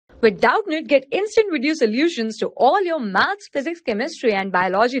With Doubtnut, get instant video solutions to all your maths, physics, chemistry, and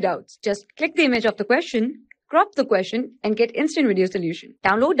biology doubts. Just click the image of the question, crop the question, and get instant video solution.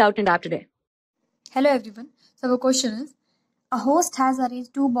 Download Doubtnut app today. Hello everyone. So our question is, a host has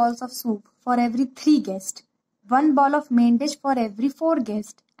arranged 2 balls of soup for every 3 guests, 1 ball of main dish for every 4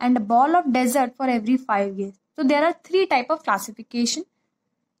 guests, and a ball of dessert for every 5 guests. So there are 3 types of classification.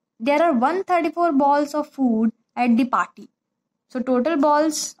 There are 134 balls of food at the party. So total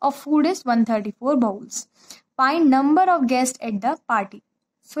balls of food is 134 bowls. Find number of guests at the party.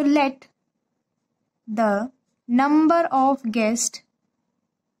 So let the number of guests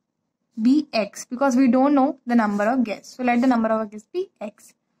be x, because we don't know the number of guests. So let the number of guests be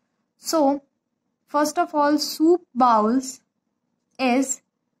x. So first of all, soup bowls is,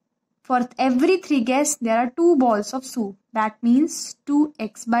 for every 3 guests there are 2 balls of soup. That means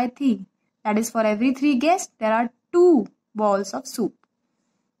 2x by 3. That is, for every 3 guests there are 2 balls of soup.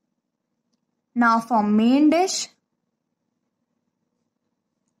 Now for main dish,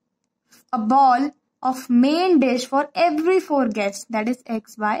 a ball of main dish for every 4 guests, that is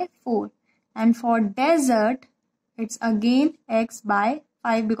x by 4. And for dessert, it's again x by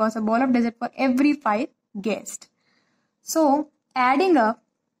 5, because a ball of dessert for every 5 guests. So adding up,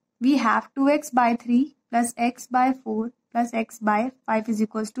 we have 2x by 3 plus x by 4 plus x by 5 is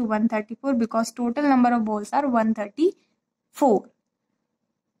equals to 134, because total number of balls are 134.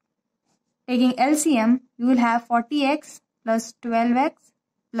 Taking LCM, you will have 40x plus 12x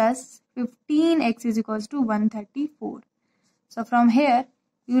plus 15x is equals to 134. So from here,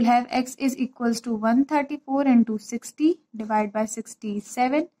 you will have x is equals to 134 into 60 divided by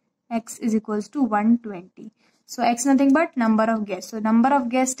 67. X is equals to 120. So x nothing but number of guests. So number of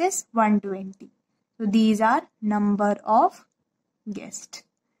guests is 120. So these are number of guests.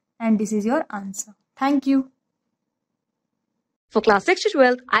 And this is your answer. Thank you. For class 6 to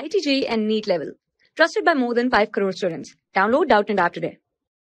 12, IIT JEE and NEET level. Trusted by more than 5 crore students. Download Doubtnut app today.